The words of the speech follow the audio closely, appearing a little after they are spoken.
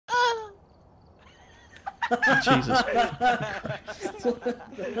Jesus Christ.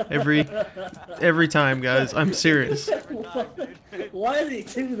 Every time, guys. I'm serious. Why did he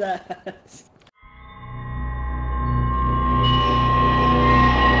do that?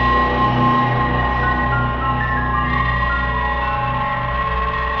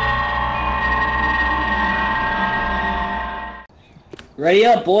 Ready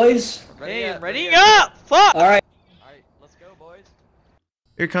up, boys. Ready up! Fuck! Alright. Alright, let's go, boys.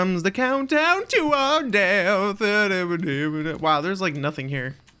 Here comes the countdown to our death. Wow, there's like nothing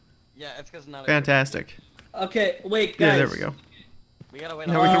here. Yeah, it's because not. Fantastic. Okay, wait, guys. Yeah, there we go. We gotta wait.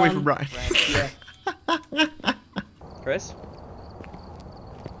 Now we can wait for Brian. Yeah. Chris?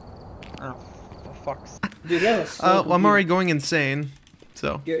 Oh, for fuck's sake. Dude, that was so Well, I'm already going insane.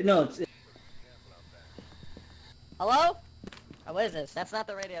 So. No, it's... Hello? Oh, what is this? That's not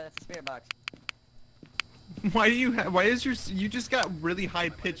the radio, that's the spirit box. Why do you have? Why is you just got really high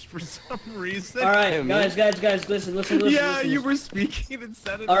pitched for some reason? All right, guys, listen. Yeah, you were speaking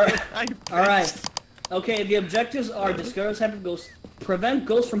instead of. All right. Okay, the objectives are discover type of ghosts, prevent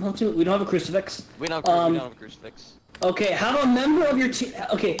ghosts from hunting. We don't have a crucifix. We don't have a crucifix. Okay, have a member of your team.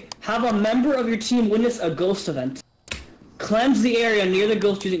 Okay, have a member of your team witness a ghost event. Cleanse the area near the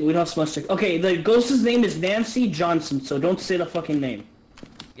ghost using. We don't have smudge stick. Okay, the ghost's name is Nancy Johnson, so don't say the fucking name.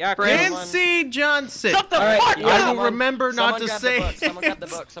 Yeah, Nancy Johnson. Shut the fuck up! I will remember not to say. Someone grab the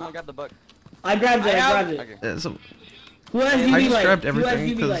book. Someone grab the book. I grabbed it. Okay. Who has UV I just light? grabbed Who has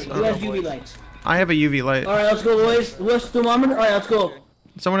everything UV light? Who has UV light? I have a UV light. All right, let's go, boys. What's the thermometer? All right, let's go.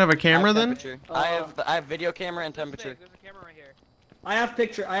 Someone have a camera then? I have video camera and temperature. There's a camera right here. I have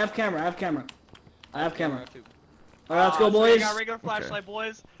picture. I have camera. All right, let's So go, we boys. got regular flashlight,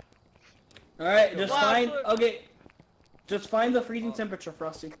 boys. All right, just Wow, find. look. Okay, just find the freezing temperature,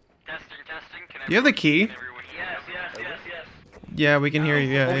 Frosty. Testing. Can You have the key? Yes. Yeah, we can hear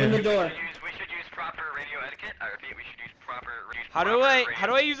you. Yeah, Open the yeah. door. We should use proper radio etiquette. I repeat, we should use proper. How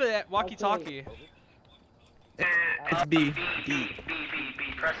do I use a walkie-talkie? It's B. B.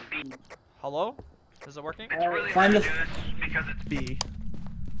 Press B. Hello? Is it working? Find the. Because it's B.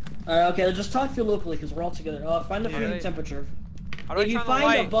 All right, okay. Let's just talk to you locally because we're all together. Find the freezing Yeah. temperature. How do I If you turn the find a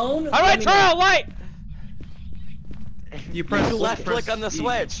light? bone, How do I let me turn know. on light? You press Left click on the E.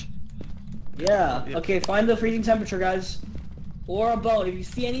 switch. Yeah. Yeah. Okay, find the freezing temperature, guys. Or a bone. If you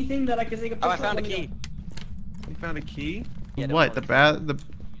see anything that I can take a picture Oh, I of, found a let me key. know. You found a key? Yeah, What?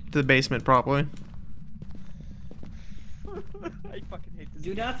 The basement probably. I fucking hate this.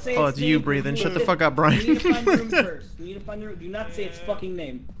 Do not say Oh, its it's you name, breathing. please. Shut the fuck up, Brian. You need to find the room first. You need to find the room. Do not say its fucking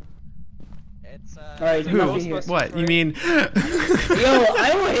name. It's Alright, Who? nothing here. What? You mean? Yo,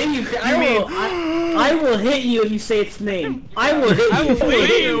 I will hit you. I will hit you if you say its name. I will hit you. I will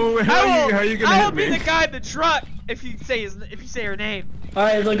leave. How are you gonna I hit will be me? the guy in the truck if you say her name.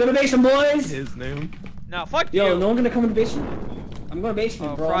 Alright, so go to basement, boys. His name. No, fuck Yo, you. no one gonna come in the basement. I'm going to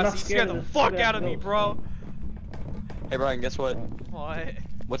basement, Oh, bro. I'm not Frosty, scared scared the of fuck out of me, bro. Hey Brian, guess what? What?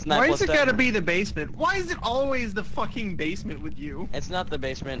 What's Why next? is it gotta be the basement? Why is it always the fucking basement with you? It's not the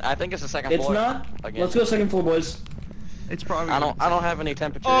basement. I think it's the second It's floor. not. Again. Let's go second floor, boys. It's probably. I don't have any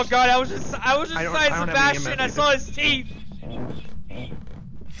temperatures. Oh god, I was just I don't beside have any Sebastian. EMF I saw his teeth.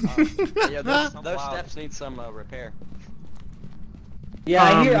 Yeah, those steps need some repair. Yeah,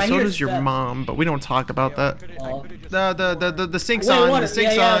 I hear. So hear does your steps. mom, but we don't talk about that. The sink's Wait, on. water. The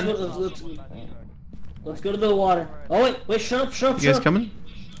sink's yeah, on. Let's go to the water. Oh wait, shut up. You guys coming?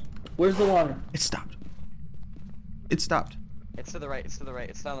 Where's the water? It stopped. It stopped. It's to the right.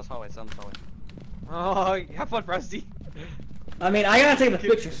 It's down this hallway. Oh, have fun, Frosty. I mean, I gotta take the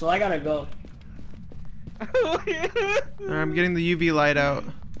picture, so I gotta go. Alright, I'm getting the UV light out.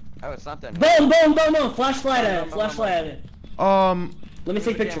 Oh, it's not that. Boom! Flashlight at it. Flashlight at it. Let me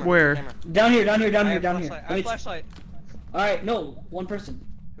take a picture. Where? Down here. I have Let me flashlight. All right, no, one person.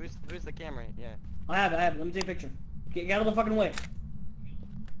 Who's the camera? Yeah. I have it. Let me take a picture. Get out of the fucking way.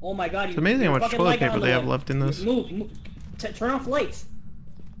 Oh my god. It's amazing how much toilet paper they have left in this. Move. Turn off lights.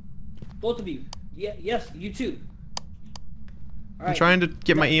 Both of you. Yeah, yes, you too. All I'm trying to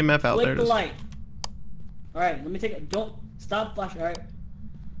get my EMF out there. Flick the light. All right, let me take it. Don't stop flashing. All right.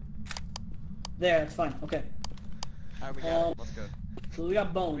 There, it's fine. Okay. Alright, we got it. Let's go. So we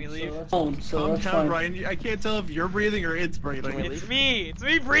got bones. We leave? So Calm that's down, fine. Brian. I can't tell if you're breathing or it's breathing. Can we It's me. It's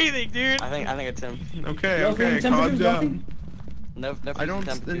me breathing, dude. I think it's him. Okay, No okay, freezing calm temperatures, down. nothing? No. I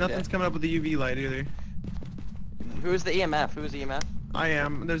don't. Nothing's coming up with the UV light either. Who's the EMF? Who's the EMF? I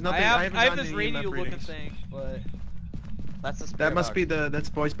am. There's nothing. I haven't have gotten this any radio EMF looking readings. thing, but That's the spirit That must box. be that's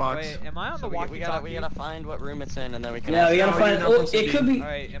voice box. wait, am I on So the we walkie-talkie? gotta find what room it's in, and then we can. Yeah, we ask gotta them. find. you're Oh, not supposed it to could be. be.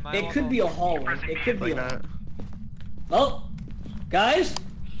 Alright, am I It on could the- be a hallway. It could be. Like that. Oh, guys.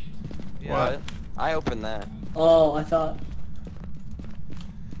 Yeah. What? I opened that. Oh, I thought.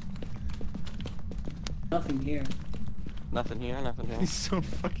 Nothing here. Nothing here, nothing here. He's so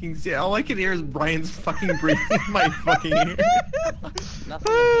fucking. Yeah, all I can hear is Brian's fucking breathing in my fucking ear.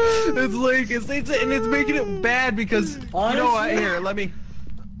 Nothing in here. It's like and it's making it bad because you know what? Here, let me.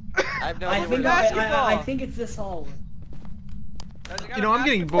 I have no I idea think where that is. I think it's this hallway. Guys, I got You a know, I'm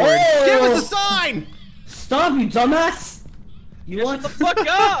getting basketball. bored. Oh! Give us a sign. Stop, you dumbass! You Shut want? the fuck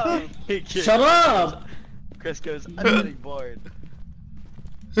up! Shut up! Chris goes, I'm getting bored.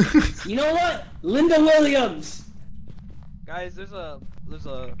 You know what? Linda Williams. Guys, there's a There's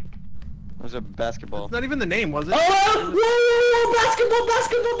a basketball. It's not even the name, was it? Oh! Whoa! Basketball!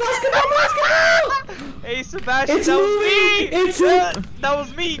 Hey Sebastian, It's that was moving! me! It's that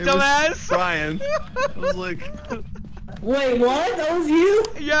was me, It was dumbass! Brian. I was like, Wait, what? That was you?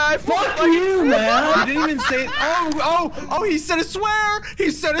 Yeah, I Fuck fucking- you, he man! didn't even say. Oh! He said a swear. He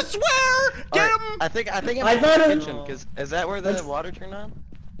said a swear. Get Alright, him. I think it I might be thought the it- kitchen, cause is that where the Let's- water turned on?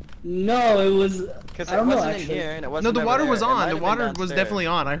 No, it was. Cause I it don't know wasn't in actually. here and it No, wasn't the over water there. was It might on. The have been water was downstairs. definitely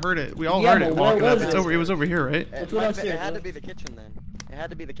on. I heard it. We all Yeah, heard but it where walking up. was It's it? over. It was over here, right? It, Let's go might have been- downstairs, it had bro. to be the kitchen then. It had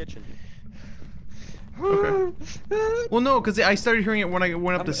to be the kitchen. Okay. Well, no, because I started hearing it when I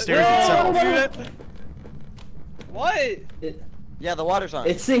went up the stairs No, itself. dude. What? Yeah, the water's on.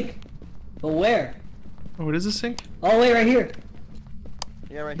 It's sink. But where? Oh, it is a sink. Oh wait, right here.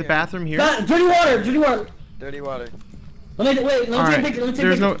 Yeah, right The here. bathroom here. Dirty water! Dirty water! Dirty water. Let me take a Alright, picture. Let me take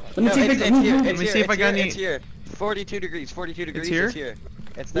there's a no- picture. Let me No, take a it's picture. here. Move, It's me here. see if I It's got here. any- It's here. 42 degrees. 42 degrees. here? It's here.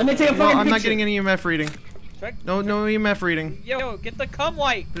 It's Let me take a Well, fucking I'm not picture. getting any EMF reading. Check. No EMF reading. Yo, get the cum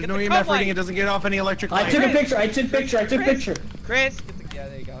light. There's Get no the EMF cum light. reading. It doesn't get off any electric I light. took a picture. I took picture. Chris, get the, yeah,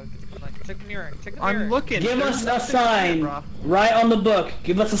 there you go. Get the cum light. Check the mirror. Check the mirror. I'm looking. Give There's us a nothing sign. there, bro. Right on the book.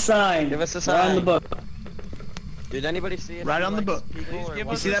 Give us a sign. Give us a Right on sign. the book. Did anybody see it? Right on the book. Please give You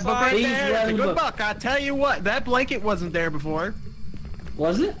us see a that book right sign. Please, there? right It's a on the good book. book. I tell you what, that blanket wasn't there before.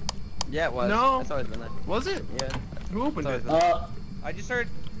 Was it? Yeah, it was. No. It's always been there. Was it? Yeah. Who opened It's it? always been I just heard.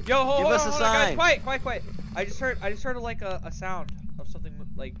 Yo, hold Give on, us a hold on, guys. sign. Quiet. I just heard like a sound of something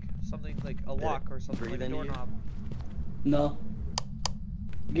like a lock or something like a breathe into you? doorknob. No.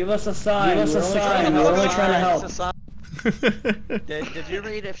 Give us a sign. Give us We're a only sign. trying- We're only trying to help. It's a sign. Did you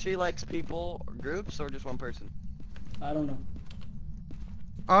read if she likes people or groups or just one person? I don't know.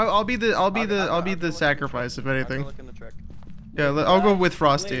 I'll be the I'll go the look sacrifice if I'll go anything. look in the truck. Yeah, I'll go with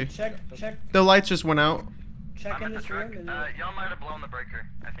Frosty. Wait, check The lights just went out. I'm in at the this truck. room. Y'all might have blown the breaker.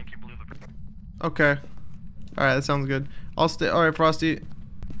 I think you blew the breaker. Okay. All right, that sounds good. I'll stay. All right, Frosty. Yo,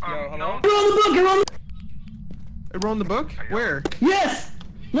 hello? No. You're on the book. You're on. We're on the book. Where? Yes.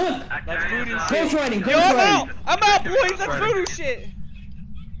 Look. That's voodoo Ghost shit. writing. Yo, Ghost I'm writing. out! I'm out, boys! That's voodoo shit!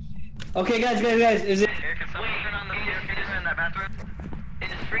 Okay, guys. Is it? Here, can someone turn on the video camera in that bathroom? Is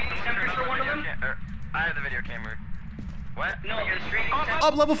the screening temperature one of them? I have the video camera. What? No, the screening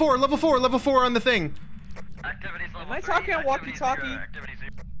Up level 4 on the thing. Activities level Am I 3, talking on activity walkie-talkie? 0, activity 0.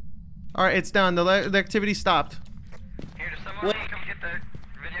 All right, it's done. The activity stopped. Here, does someone come get the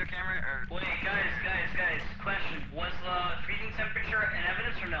video camera? Or... Wait, guys. Question. Was the freezing temperature an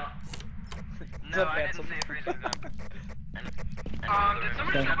evidence or no? No, I didn't see a freezing temp. Did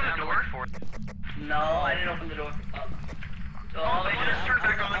someone just open the door? No, I didn't open the door. Oh, they just turned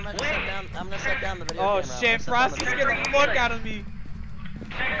back on. I'm gonna set down the video Oh camera. shit, Frosty's getting the fuck out of me.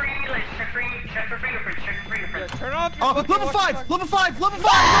 Check for emails, check for fingerprints, check for Yo, fingerprints. turn off your Oh, fucking level 5! walkie-talkie. Level 5! Level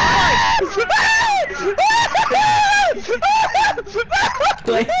 5!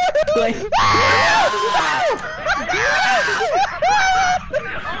 Wait.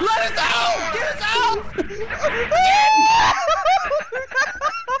 Let us out! Get us out!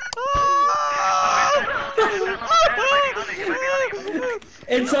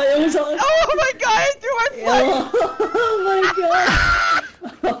 It was. Oh my god, I threw my foot! Oh my god.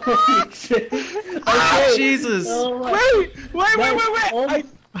 Holy shit. Okay. Jesus. Oh my- Wait! Oh,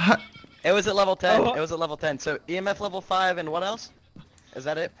 It was at level 10. Oh. It was at level 10. So EMF level 5 and what else? Is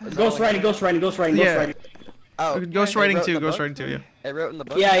that it? Is that Ghost all I writing. got? Yeah. Oh, Ghost it writing wrote too. the Ghost book? writing too. Yeah. It wrote in the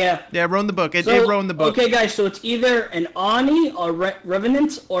book? Yeah. Yeah, it wrote in the book. It So, wrote in the book. Okay, guys. So it's either an Ani, a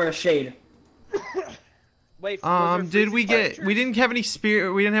Revenant, or a Shade. Wait, was there Did we freezing get? temperature? We didn't have any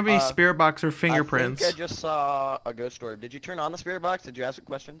spirit. We didn't have any spirit box or fingerprints. I think I just saw a ghost orb. Did you turn on the spirit box? Did you ask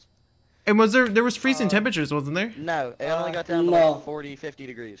questions? And was there was freezing temperatures, wasn't there? No, it only got down to no. like 40, 50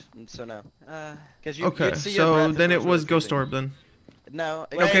 degrees. So no. Uh, Because you Okay, you'd see your breath so if then it it was was really Ghost freezing. Orb then. No.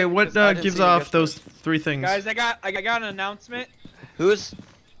 Okay, what because I didn't gives see the off ghost those orb. 3 things? guys, I got an announcement. Who's?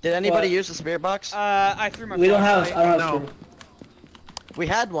 Did anybody What? use the spirit box? I threw my We don't have. flashlight. I don't have. No. Spirit. We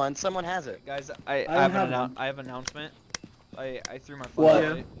had one. Someone has it. Guys, don't have one. I have an announcement. I threw my What?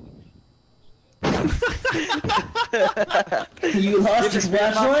 flashlight. You lost your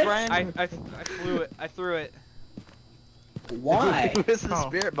flashlight? I flew it. I threw it. Why? Where's the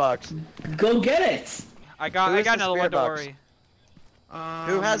spirit box? Go get it! I got Where's the another one, spirit don't box? worry.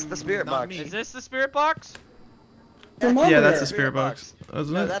 Who has the spirit not box? me. Is this the spirit box? Thermometer. Yeah, that's the Spirit spirit box.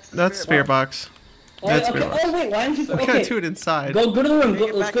 Isn't No, it? that's the That's spirit spirit box. Oh, That's okay. spirit box. Oh wait, why didn't you? We gotta Okay. do it inside. Go to the room. Bring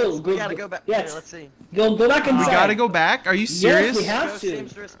it Let's back, go. we gotta go back. Yes. Here, let's see. Go back We inside. gotta go back? Are you serious? Yes, we have Ghost to.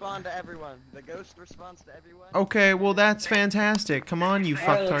 seems to respond to everyone. The ghost responds to everyone. Okay, well that's fantastic. Come on, you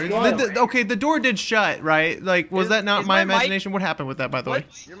Alright, let's fucktards. go. Okay, the door did shut, right? Like, was that not is my my mic- imagination? What happened with that, by the way?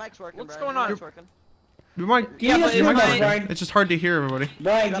 What? Your mic's working, What's Brian. going on? Your mic's working. Your mic, Give me the but spirit am box, I- Brian. it's just hard to hear everybody.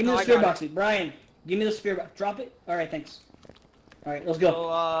 Brian, give me No, the I spirit got box. Brian, give me the spirit box. Drop it. All right, thanks. All right, let's go.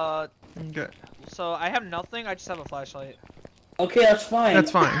 So, Okay. so I have nothing. I just have a flashlight. Okay, that's fine. That's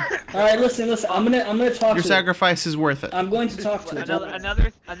fine. All right, listen. I'm gonna talk Your to sacrifice is worth it. I'm going to talk to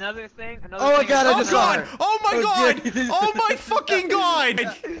Another thing. Oh my god, I Oh just saw god! her. Oh my Oh, god! dude. Oh my fucking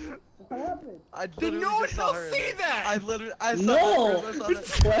god! I Did literally no one just saw else her in see there. that? I literally, I saw No. that. Chris, I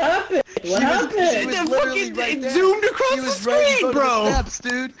saw that. What happened? What She happened? was That literally fucking right it there. zoomed across She the was right in screen, front bro. of the steps,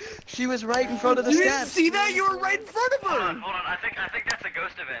 dude. She was right in front of the You didn't steps. see that? You were right in front of Hold on, her. hold on. I think that's a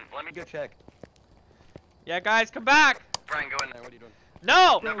ghost event. Let me Go check. Yeah, guys, come back. Brian, go in there. What are you doing?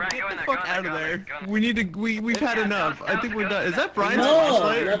 No. No, Brian, Get go in the there. fuck Go in out there. of Go in there. there. Go in there. We need to. We've had Yeah, enough. I think we're done. Is that Brian's No,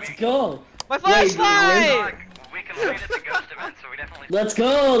 flashlight? let's go. My Wait, flashlight. We completed the ghost event, so we definitely. Let's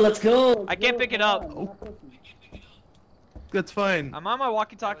go. Let's go. I can't pick it up. That's fine. I'm on my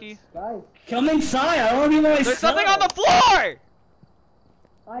walkie-talkie. Guys, come inside. I don't want to be myself. There's something on the floor.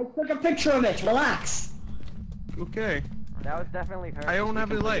 I took a picture of it. Relax. Okay. That was definitely her. I don't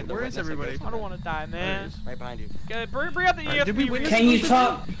have any light. completed the Where is witness everybody? ghost I don't event. want to die, man. Right behind you. Okay, bring up the Alright, did we EFP. witness Can you Ghost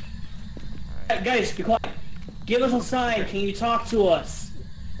talk? Guys, be quiet. Give us a sign. Can you talk to us?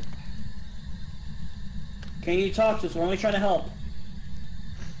 Can you talk to us? We're only trying to help.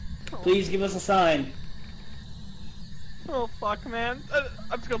 Please give us a sign. Oh fuck, man.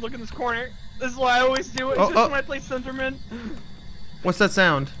 I'm just gonna look in this corner. This is what I always do. It's Oh, just oh. when I play Slenderman. What's that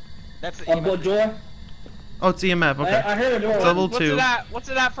sound? That's the A good door? Oh, it's EMF. Okay. I heard a door. Double What's two. it at? What's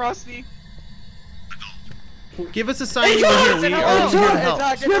it at, Frosty? Give us a sign It's you're on! here. It's We on! are It's here to on!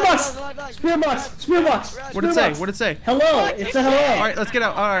 help. Spirit box! Spirit box! Spirit box! What'd it say? What'd it say? Hello! It's a hello! Alright, let's get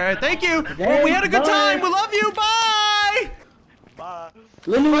out. Alright, thank you. Well, we had a good Bye. time. We love you. Bye! Bye.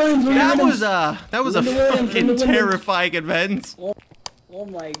 Linda Williams, Linda That Williams. was a Linda Williams, fucking Linda Williams. terrifying event. Oh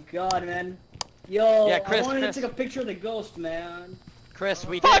my god, man. Yo, Yeah, Chris, I wanted Chris. to take a picture of the ghost, man. Chris,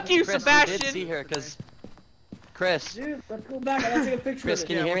 we Fuck did, you, Chris, we Sebastian! did see her, cause Chris, Dude, let's go back. I want to take a picture Chris, of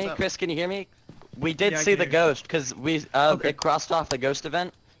can it. you hear what's me? up? Chris, can you hear me? We did Yeah, I see can the hear you. ghost, cause we Okay. it crossed off the ghost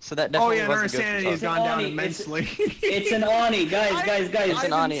event, so that Oh definitely yeah, and our was a ghost sanity has event. gone down Ani, immensely. It's an Ani, guys. It's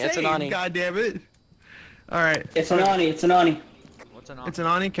an Ani, it's an Ani. God damn it. Alright. It's an Ani, it's an Ani. What's an It's an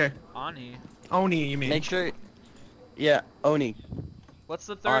Ani? Okay. Ani? Oni, you mean. Make sure. Yeah, Oni, What's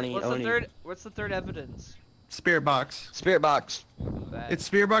the third? Ani, what's Oni. the third? What's the third evidence? Spirit box. spirit box. It's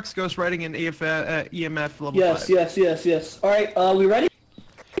spirit box, ghost writing, and EMF level Yes, 5. yes. Alright, we ready?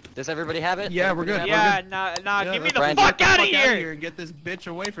 Does everybody have it? Yeah, we're good. Yeah, nah, Yeah, give me let's the Brian, fuck get out Fuck of outta here! and get this bitch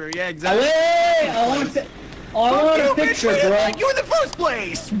away from her. Yeah, Oh, exactly. wait! I want a picture, bro. You in the first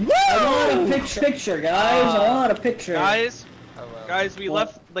place! Woo! I want a picture, guys. I want a picture. Guys, we What?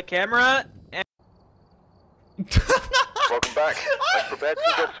 left the camera and Welcome back. I've prepared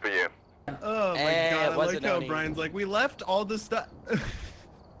some jobs for you. Oh my Eh, god, it I like wasn't how Oni. Brian's like, we left all the stuff.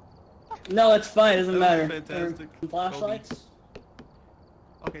 No, it's fine. It doesn't That was matter. fantastic. Flashlights.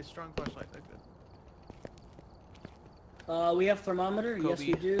 Okay, strong flashlight. Like that. We have thermometer. Yes, Kobe.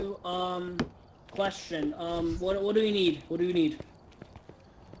 we do. Question. What do we need? What do we need?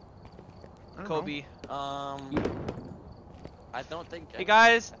 I don't Kobe. I don't think. Hey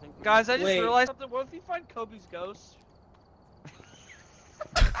guys, I think we- I just Wait. realized something. What if we find Kobe's ghost?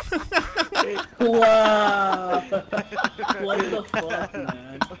 Wow! What the fuck,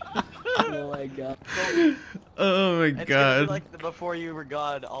 man? Oh my god. Oh my It's gonna be god. like the before you were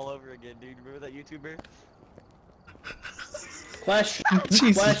God all over again, dude. Remember that YouTuber? Question.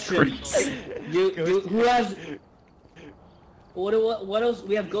 Jesus Question. Christ. Who has? What else?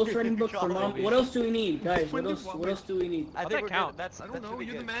 We have ghostwriting book for mom. What else do we need, guys? What else? What else do we need? I How'd think that we're count? good. That's I don't that's know,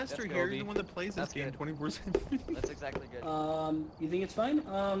 pretty you're the good. master That's here, good. you're the one that plays this That's game good. 24/7. That's exactly good. You think it's fine?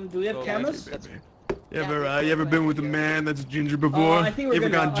 Do we have Well, cameras? That's- You ever been with a man that's ginger before? I think we're You ever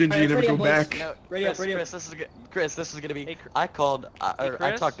good now. gone ginger, you Alright, never go ready up, back? No, Ready up, Chris, ready up. Chris, this is good. Chris, this is gonna be. Hey, Cr- I called. I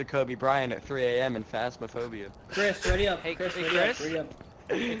Chris? talked to Kobe Bryant at 3 a.m. in Phasmophobia. Chris, ready up. Hey, Chris, hey, ready Chris? up. Ready up.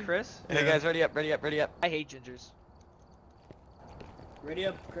 Hey Chris, Hey guys, ready up, ready up, ready up. I hate gingers. Ready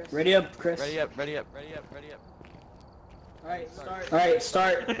up, Chris. Ready up, Chris. Ready up, ready up, ready up, ready up. Alright, start. Brian,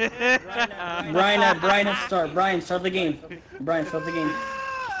 start. Brian, start the game. Brian, start the game.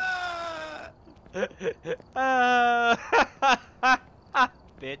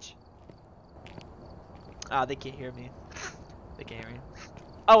 Bitch. Ah, they can't hear me. They can't hear me.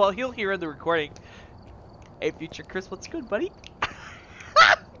 Oh well, he'll hear in the recording. Hey, future Chris, what's good, buddy?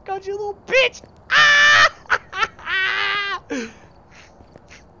 Got you, little bitch!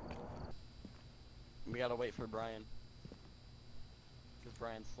 We gotta wait for Brian. Cause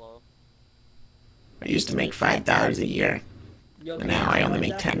Brian's slow. I used to make $5 a year. Yo, And now I only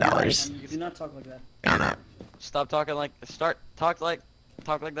make $10. Do not talk like that. Gone up. Stop talking like. Talk like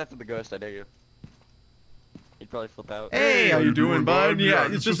that to the ghost. I dare you. He'd probably flip out. Hey, how you doing, bud? Yeah,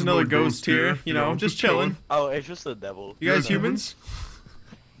 it's just another ghost here. You know, just chilling. Oh, it's just the devil. You guys humans?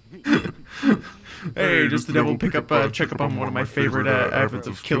 Hey, just the devil check up on one of my favorite efforts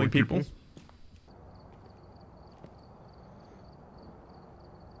of killing people.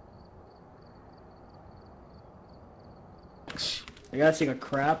 I gotta take a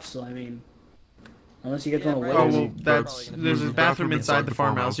crap, so I mean, unless you get one away. Oh well, there's a bathroom inside the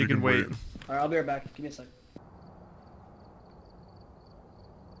farmhouse. You can wait. Alright, I'll be right back. Give me a sec.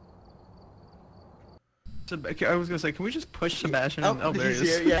 I was gonna say, can we just push Sebastian? Oh, there he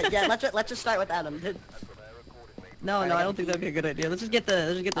is. Yeah, let's just start with Adam. No, I don't think that'd be a good idea. Let's just get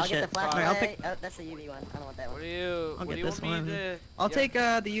the shit. Get the flashlight. I'll pick. Oh, that's the UV one. I don't want that one. What do you want me to? I'll take the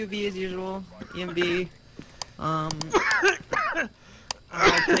UV as usual. EMV. I'll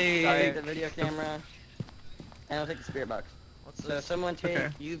take the video camera. And I'll take the spirit box. So someone take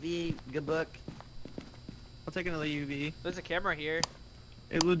UV, good book. I'll take another UV. There's a camera here.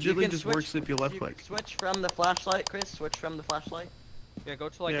 It legitimately just works if you left click. Switch from the flashlight, Chris. Switch from the flashlight. Yeah, go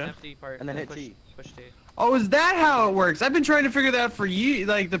to like an empty part. And then hit T. Push T. Oh, is that how it works? I've been trying to figure that out for years.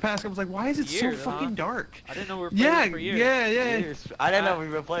 Like the past couple, like, why is it so fucking dark? I didn't know we were playing for years. Yeah. I didn't know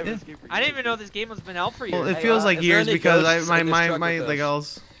we've been playing this game for years. I didn't even know this game has been out for years. Well, it feels like years because my like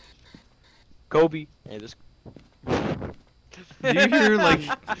else. Kobe. Hey, this. Do you hear like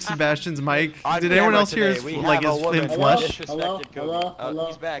Sebastian's mic? Did anyone else hear his like him flush? Hello.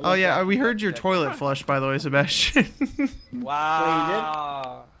 He's back. Oh yeah, we heard your toilet flush, by the way, Sebastian.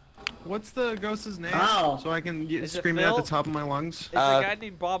 Wow. What's the ghost's name? Ow. So I can scream it at the top of my lungs. It's a guy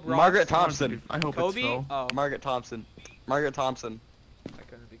named Bob Ross. Margaret Thompson. I hope Kobe? it's Phil. Oh. Margaret Thompson. Margaret Thompson. I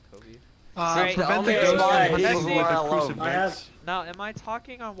couldn't be Kobe. Prevent the only ghost guy from people hunting who with are a alone. crucifix. Now, am I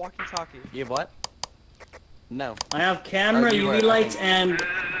talking on walkie-talkie? You have what? No. I have camera, UV lights, and.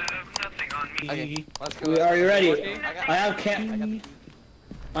 Nothing on me. Okay, let's go. Are you ready? I have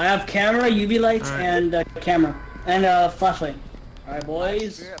camera, UV lights, and camera, and flashlight. Alright,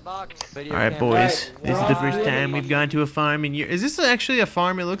 boys. Alright, boys. This is the first time we've gone to a farm in years. Is this actually a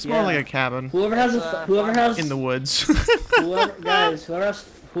farm? It looks more like a cabin. Whoever has in the woods.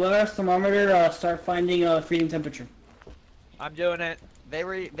 whoever has thermometer, start finding freezing temperature. I'm doing it. They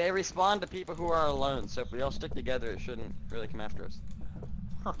respond to people who are alone, so if we all stick together, it shouldn't really come after us.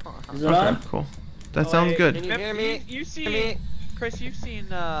 Is it on? Cool. That sounds good. Can you hear me? You've seen, Chris. You've seen.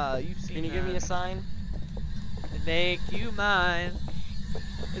 Can you give me a sign? Make you mine.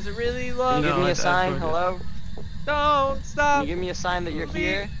 Is it really love? Can you give me a sign? Hello? Don't stop. Can you give me a sign that you're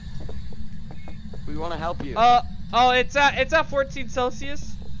here? We want to help you. Oh, it's at 14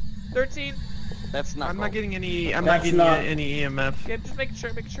 Celsius. 13. That's not. I'm not getting any. I'm That's not not- getting any EMF. Okay, just making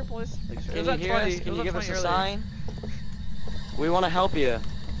sure, boys. Making sure. Can you hear us? Can you give us a sign? We want to help you.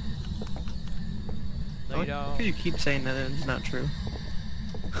 No, you don't. How do you keep saying that it's not true?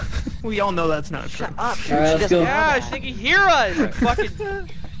 We all know that's not true. Shut up, dude. Alright, let's go. Yeah, she can hear us. Fucking.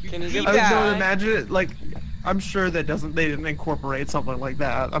 Can you keep give I us? that. don't imagine it like. I'm sure that they didn't incorporate something like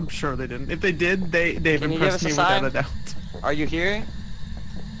that. I'm sure they didn't. If they did, they've Can you give impressed us a me without sign? a doubt. Are you here?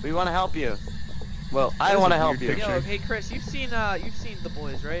 We want to help you. Well, I want to help you. weird Yo, hey Chris, you've seen The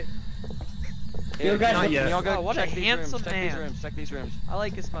Boys, right? Yo, guys, Not yet. Can y'all go Oh, what a check these handsome rooms? Check man. these rooms. Check these rooms. I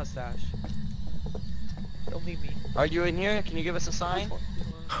like his mustache. Don't leave me. Are you in here? Can you give us a sign?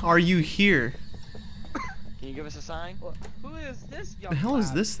 Are you here? Can you give us a sign? Who is this young The hell is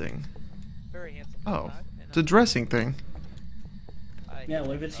lad? this thing? Very handsome. Oh, lad, and, it's a dressing thing. Yeah,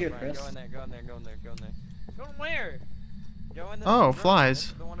 what if it's here, Alright, Chris? Go in there. Go in there. Go in there. Go in there. Going where? Go in the Oh, room.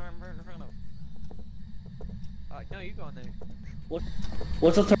 flies. The one right in front of. No, you go in there.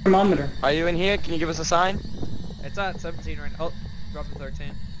 What's the thermometer? Are you in here? Can you give us a sign? It's at 17 right now. Oh, dropped to 13.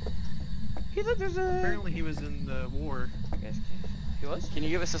 He looked there's a. Apparently he was in the war. Yes, he was. Can you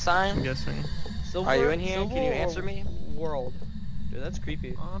give us a I'm sign? guessing. Silver, Are you in here? Silver Can you answer me? World. Dude, that's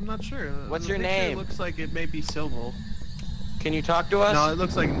creepy. I'm not sure. What's The your picture name? Looks like it may be Silval. Can you talk to us? No, it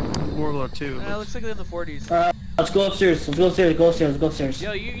looks like World War II. It looks like they're in the 40s. Let's go upstairs. Let's go upstairs. Go upstairs. Go upstairs.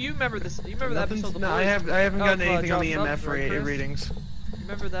 Yo, you remember this? You remember that episode? Of the No, I 40s? haven't gotten anything on the Josh EMF Stubbs, right, Chris? readings. You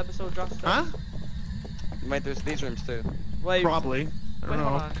remember the episode of Josh Stubbs? Huh? You might there's these rooms too. Wait, Probably. I don't wait,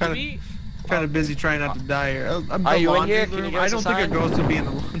 hold know. on. Kind of busy trying not to die here. Are you in here? Can you Room. give I us a don't think a sign? ghost would be in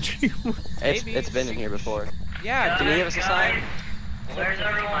the laundry room. It's been in here before. Yeah. Can you give us a sign? Where's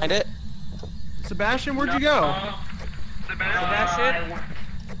everyone? Find it. Sebastian, where'd you go? Sebastian?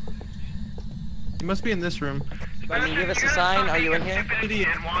 You must be in this room. Can you give us a sign? Are you in here?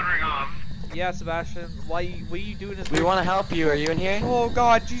 And wandering off. Yeah, Sebastian. What are you doing this? We want to help you. Are you in here? Oh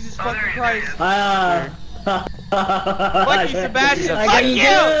God, Jesus fucking Christ! Fuck Fuck you, Sebastian! I Fuck got you you!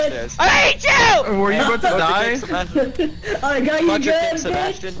 good. I hate you! Were you about to die? I got you Bunch of good, dicks,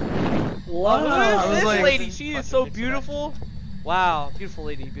 Sebastian. bitch. Oh, Wow. look I at was this like- lady. She is so beautiful. Wow, beautiful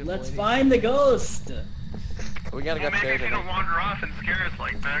lady. Beautiful Let's lady. find the ghost. We gotta go Well, maybe upstairs. if you I don't think. wander off and scare us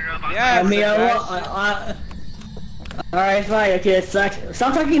like that. Yeah. I mean, Sebastian. Alright, fine, okay, stop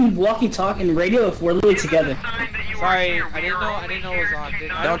talking walkie-talkie radio if we're literally together. Sorry, I didn't know it was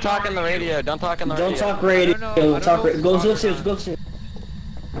on. Don't talk on the radio. Don't talk on the radio. Don't talk radio. I don't know Talk what's go going upstairs, on. go upstairs.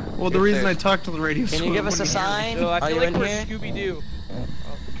 Well, the reason I talked to the radio. Can you give us a sign? Yo, I Are feel you like in we're here? Scooby-Doo.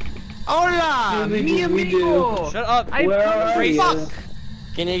 Hola, mi amigo. Shut up. Where are you?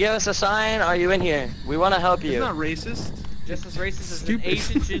 Can you give us a sign? Are you in here? We want to help It's you. not racist. Just as racist as an Stupid.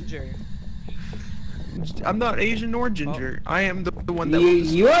 Asian ginger. I'm not Asian nor ginger. I am the one that.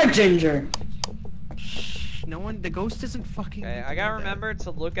 You are ginger. Shh, no one. The ghost isn't fucking. Okay, I gotta remember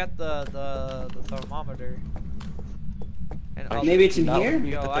to look at the thermometer. And Maybe it's in No, here?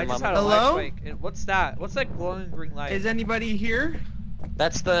 mute Yo, the I just had thermometer. a Hello? light spike. And what's that? What's that glowing green light? Is anybody here?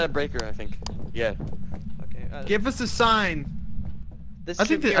 That's the breaker, I think. Yeah. Okay. Give us a sign. This I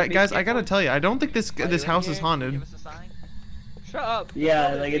think should be that, our guys, big I gotta camp tell you, I don't think this Are this you in house here? is Can you haunted. give us a sign? point. Shut up. Yeah,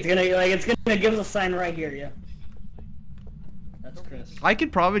 That's like all it's the gonna give us a sign right here, yeah. That's Chris. I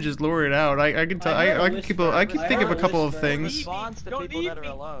could probably just lure it out. I can tell. I heard a I can keep. whisper. I can I think of a heard a couple of whisper. things. Responds to Don't people need that are me.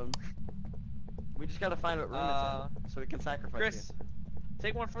 alone. We just gotta find what room it's in, so we can sacrifice Chris, you.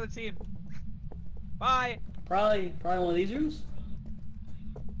 take one for the team. Bye. Probably one of these rooms?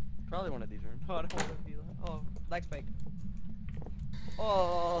 Probably one of these rooms. Oh, I don't want to be. Oh, light spike.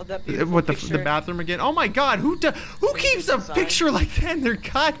 Oh, that beautiful What the picture. bathroom again? Oh my God! Who keeps a Sign? picture like that in their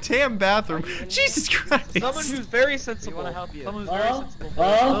goddamn bathroom? Are you in Jesus Christ! Someone who's very sensible. wanna help you. Someone who's very sensible.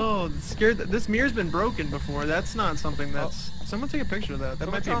 Oh, scared. This mirror's been broken before. That's not something that's. Someone take a picture of that. That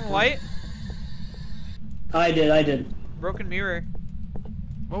Someone might be. turn important. white. I did. Broken mirror.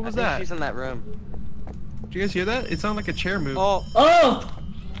 What was I think that? she's in that room. Did you guys hear that? It sounded like a chair move. Oh, Oh!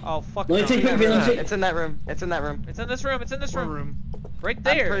 oh, fuck. Let me no. take picture, let me take. It's in that room. It's in that room. It's in this room. It's in this What room. room? Right I'm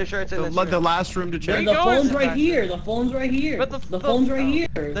there. pretty sure it's in this The room. last room to The, check. you the going, phone's right Sebastian? here. The phone's right here. But the phone's right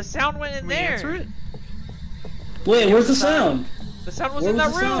here. The sound went in Can we there. answer it? Wait, where's the sound? The sound was Where in was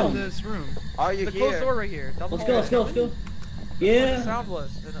that the room. sound? In this room. Are you The closed here? door right here. Down the Let's go. Let's go. Let's go. Where the Yeah. sound was.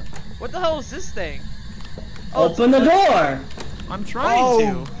 What the hell is this thing? Open the door. I'm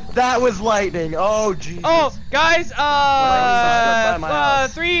trying to. That was lightning. Oh, Jesus. Oh, guys, by my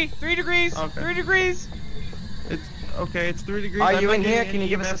house. 3 degrees, Okay. 3 degrees. It's okay. It's 3 degrees. Are I'm you not in here? getting Can you any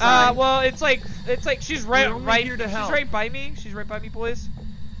give us a EMF. sign? Well, it's like she's right, We're only here to she's help. right by me. She's right by me, boys.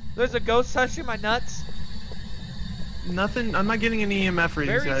 There's a ghost touching my nuts. Nothing. I'm not getting any EMF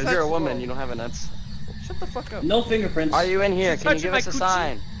readings, Very guys. You're a woman. You don't have a nuts. Shut the fuck up. No fingerprints. Are you in here? She's Can you touching give us my a coochie.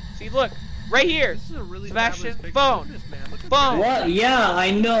 sign? See, look, right here. This is a really Sebastian, fabulous picture. phone. Look at this, man. Look at Phone. this. What? Yeah,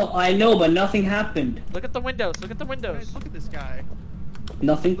 I know, but nothing happened. Look at the windows. Look at the windows. Guys, look at this guy.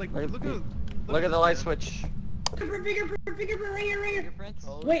 Nothing. Like, look at. Look at the light switch. Fingerprint right here. Fingerprints?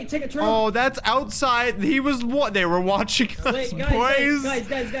 Wait, take a turn. Oh, that's outside. He was what? They were watching us, Wait, boys.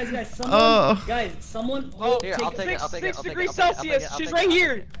 guys, someone. Oh, Here, I'll take it. I'll take it. 6 I'll take it. degrees I'll take it. Celsius. I'll She's take it. right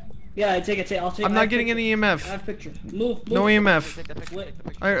here. Yeah, take it. I'll take. I'm I not have getting picture. any I EMF. have picture. Move. No Take EMF. the picture. Wait. Take the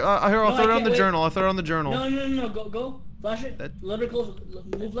picture. Here, I'll No, throw it I on the can't, journal. I'll throw it on the journal. No. Go. Flash it. That- Let it close.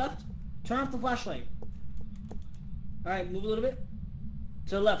 Move left. Turn off the flashlight. All right, move a little bit.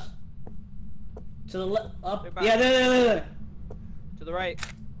 To the left. To the left. Up. They're back. Yeah, there. To the right.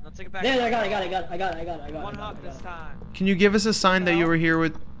 Let's take it back. There, I got it. One hop this time. Can you give us a sign that you were here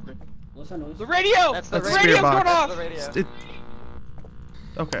with? What's that noise? The radio. That's the That's the the radio. spirit radio's box. going That's off. the radio.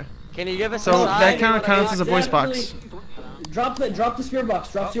 It, okay. Can you give us So a sign? that kind of What counts as a voice box. Exactly. Drop the spirit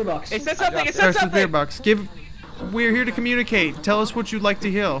box. Drop spirit box. It said something. It said There's the something. spirit box. We're here to communicate. Tell us what you'd like to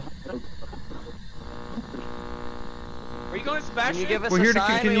heal. Are you going, Sebastian? Can you give us We're a here to.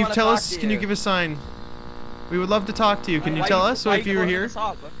 sign? Can We you wanna tell talk us? to Can you give a sign? We would love to talk to you. Can you tell us? So if you were here.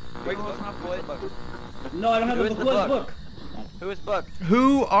 No, No, I don't have Who the is book. the Where's the book? book? Who's book?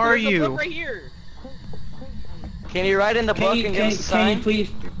 Who are There's you? a book right here. Can you write in the book and give us a sign?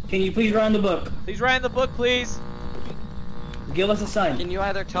 Can you please write in the book? Please write in the book, please. Give us a sign. Can you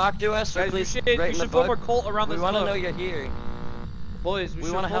either talk to us or Guys, please we write in the should form a book? cult around We this want to book. know you're here. Boys, we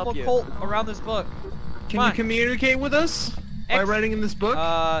should wanna form help a you. cult around this book. Can Come you on. communicate with us by writing in this book?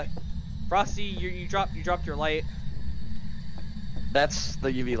 Frosty, you dropped your light. That's the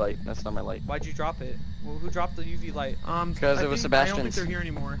UV light. That's not my light. Why'd you drop it? Well, who dropped the UV light? Because it was I don't think Sebastian's. they're here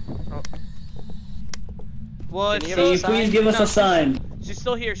anymore. Oh. Well, Can it's you Can you give us a please sign? give us a sign? she's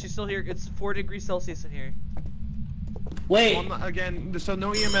still here. She's still here. It's 4 degrees Celsius in here. Wait. Well, again, so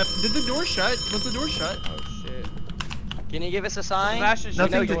no EMF. Did the door shut? Was the door shut? Oh shit. Can you give us a sign? Sebastian, We know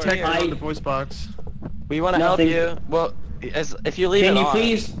Nothing you're detected here. on the voice box. We want to help Nothing. you. Well, if you leave Can it you on.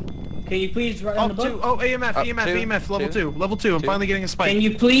 please write Oh, on the book? EMF, EMF, two, EMF, level two, 2, level 2. I'm two. finally getting a spike. Can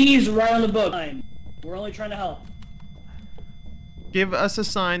you please write on the book? We're only trying to help. Give us a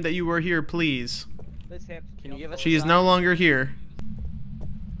sign that you were here, please. Can you give us She a is sign? no longer here.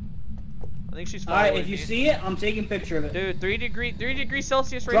 I think she's Alright, following if you me. see it, I'm taking a picture of it. Dude, 3 degrees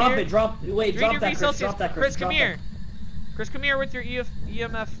Celsius right Drop here. it, wait, 3 drop that, degrees Chris, Celsius. drop that, Chris, come drop here. that. Chris, come here with your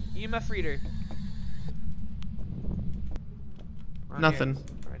EMF reader. Around Nothing. here.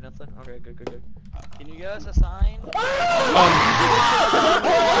 Alright, nothing. Okay, good. Can you give us a sign?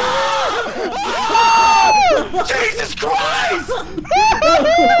 Jesus Christ! Oh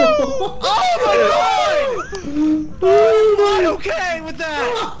my God! I'm not okay with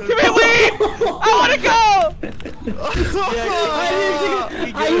that! Give me weed! I wanna go!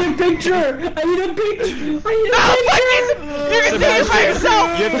 I need a picture! I need a picture! You can take it by yourself!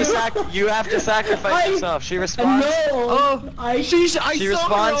 You have to sacrifice yourself. She responds. She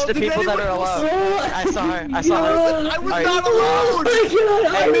responds to people that are alone. I saw her. I saw her. I was not alone!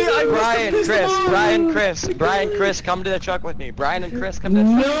 Brian, Chris, come to the truck with me. Brian and Chris, come to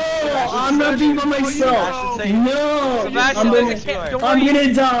the truck. No, I'm not being by myself. No, Sebastian, I'm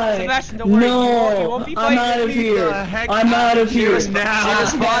gonna die. Sebastian, don't worry. You No, won't be I'm fighting. out of here. heck? I'm out of here.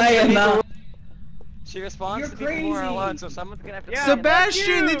 I am out. She responds You're to people who are crazy. alone, so someone's gonna have to.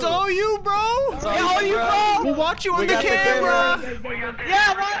 Sebastian, it's all you, bro! It's all you, bro. We'll watch you on We the got the camera!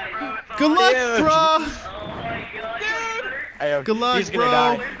 Yeah, what? Good luck, Dude. bro! Hey, Good luck, he's gonna bro.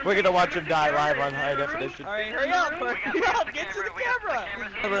 die. We're gonna watch him die live on high definition. Alright, hurry up, get to the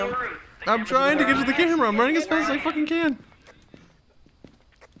camera! I'm trying to get to the camera. I'm running as fast as I fucking can.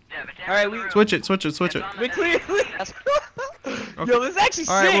 Alright, Switch it. we clearly... Okay. Yo, this is actually sick!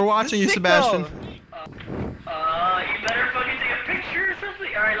 Alright, we're This watching is you, sick, Sebastian. though. You better fucking take a picture or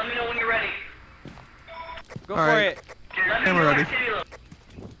something. Alright, let me know when you're ready. Go Alright. for it. Okay, let me Camera know ready. when you're ready.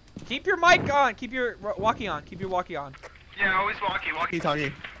 Keep your mic on. Keep your walkie on. Yeah, always walkie.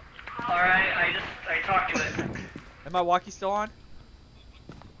 Talkie. Alright, I talked to it. Am my walkie still on?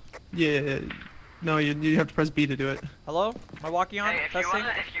 Yeah. No, you have to press B to do it. Hello? My walkie on? Hey, if Testing?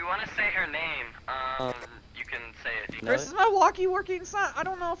 you wanna say her name, you can say it. Do you know Chris, it? is my walkie working? It's not. I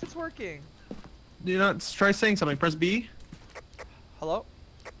don't know if it's working. Do not try saying something. Press B. Hello?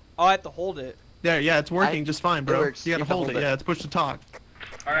 Oh, I have to hold it. There, yeah, it's working just fine, bro. It works. You gotta You can hold hold it. it. Yeah, it's push to talk.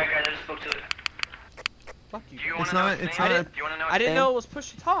 Alright guys, I just spoke to it. Fuck you. Do you It's wanna know not- its it's name? not- Do you wanna know its I didn't name? know it was push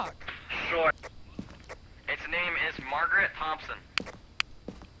to talk. Sure. Its name is Margaret Thompson.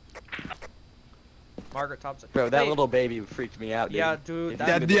 Margaret Thompson. Bro, that Hey, little baby freaked me out, dude. Yeah, dude.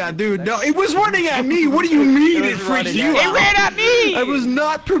 Yeah, dude. No, it was running at me. What do you mean It it was freaked running you at out? It ran at me! I was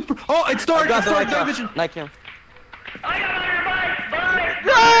not. Oh, it started. Got It the started light night vision. Night cam. I got her, bye!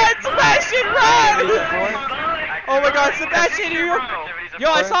 Run, Sebastian, run! Bye! Oh my God, Sebastian, you.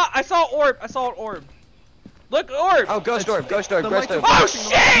 Yo, I saw orb. I saw an orb. Look, orb. Oh, ghost orb. the lights are Oh flashing.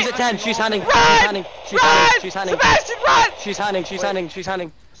 shit! She's at 10. She's hunting. Run! She's hunting. Sebastian, run! She's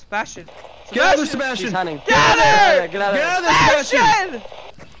hunting. Sebastian. Gather, She's Sebastian. hunting. Gather! Get out of there. Gather, Sebastian.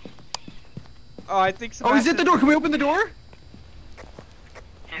 Oh, I think Oh, Sebastian. he's at the door. Can we open the door?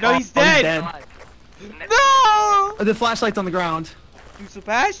 No, he's dead. No! The flashlight's on the ground. Dude,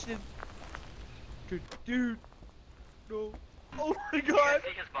 Sebastian. Dude. No. Oh my God.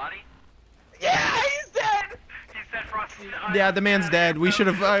 Take his body? Yeah, he's dead. He said Frosty. Yeah, the man's dead. We should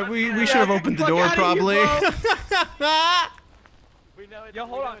have. We should have opened the Fuck door outta here, probably. We know it's, Yo,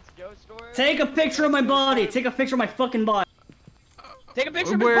 hold on. It's ghost orb. Take a picture of my body. Take a picture of my fucking body. Take a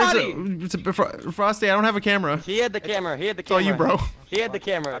picture of his Where is body. it? Frosty, I don't have a camera. He had the camera. It's all you, bro. He had the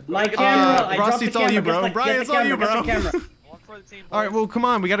camera. My camera. I dropped Frosty, the it's all you, camera. bro. Get the Brian, it's all you, camera, bro. get the camera. One for the team, All right, boys. well, come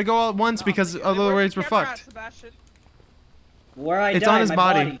on. We gotta go all at once because Where's otherwise the we're camera at, fucked. Sebastian? Where I It's died, on his my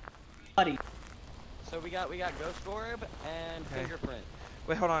body. So we got ghost orb and Okay. fingerprint.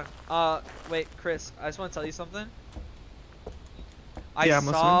 Wait, hold on. Wait, Chris. I just want to tell you something.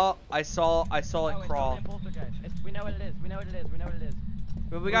 I saw it crawl. We know what it is. We know what it is. We know what it is.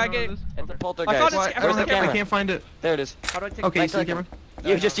 But we gotta get it. It's a poltergeist. Where's the camera? I can't find it. There it is. How do I take Okay, you see the camera?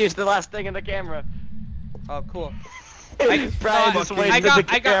 You just used the last thing in the camera. Oh, cool. Brian just wasted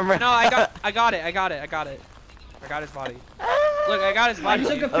the camera. I got it. I got his body. Look, I got his body. I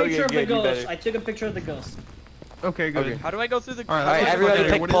took a picture of the ghost. I took a picture of the ghost. Okay, good. How do I go through the... Alright, everybody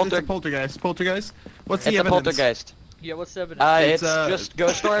pick poltergeist. Poltergeist? What's the evidence? It's a evidence? poltergeist. Yeah, what's the evidence? It's just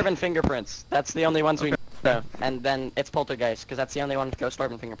ghost orb and fingerprints. That's the only ones we know. And then it's poltergeist, because that's the only one with ghost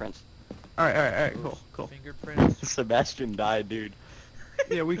orb and fingerprints. Alright, cool. Fingerprints. Sebastian died, dude.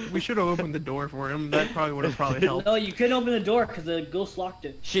 Yeah, we should have opened the door for him. That probably would have helped. No, you couldn't open the door because the ghost locked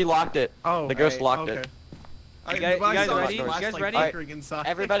it. She locked it. Oh, the ghost locked it. You guys ready? You guys ready?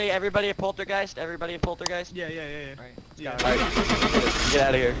 Everybody a poltergeist? Everybody a poltergeist? Yeah. Alright, get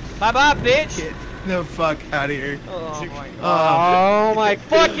out of here. Bye, bitch! Get the fuck out of here. Oh my god. Oh my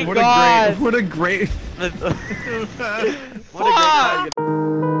fucking god! What a great... What a great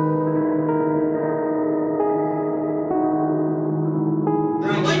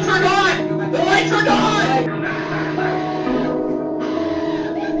The lights are gone! The lights are gone!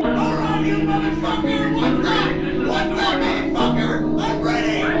 Alright, you motherfucker!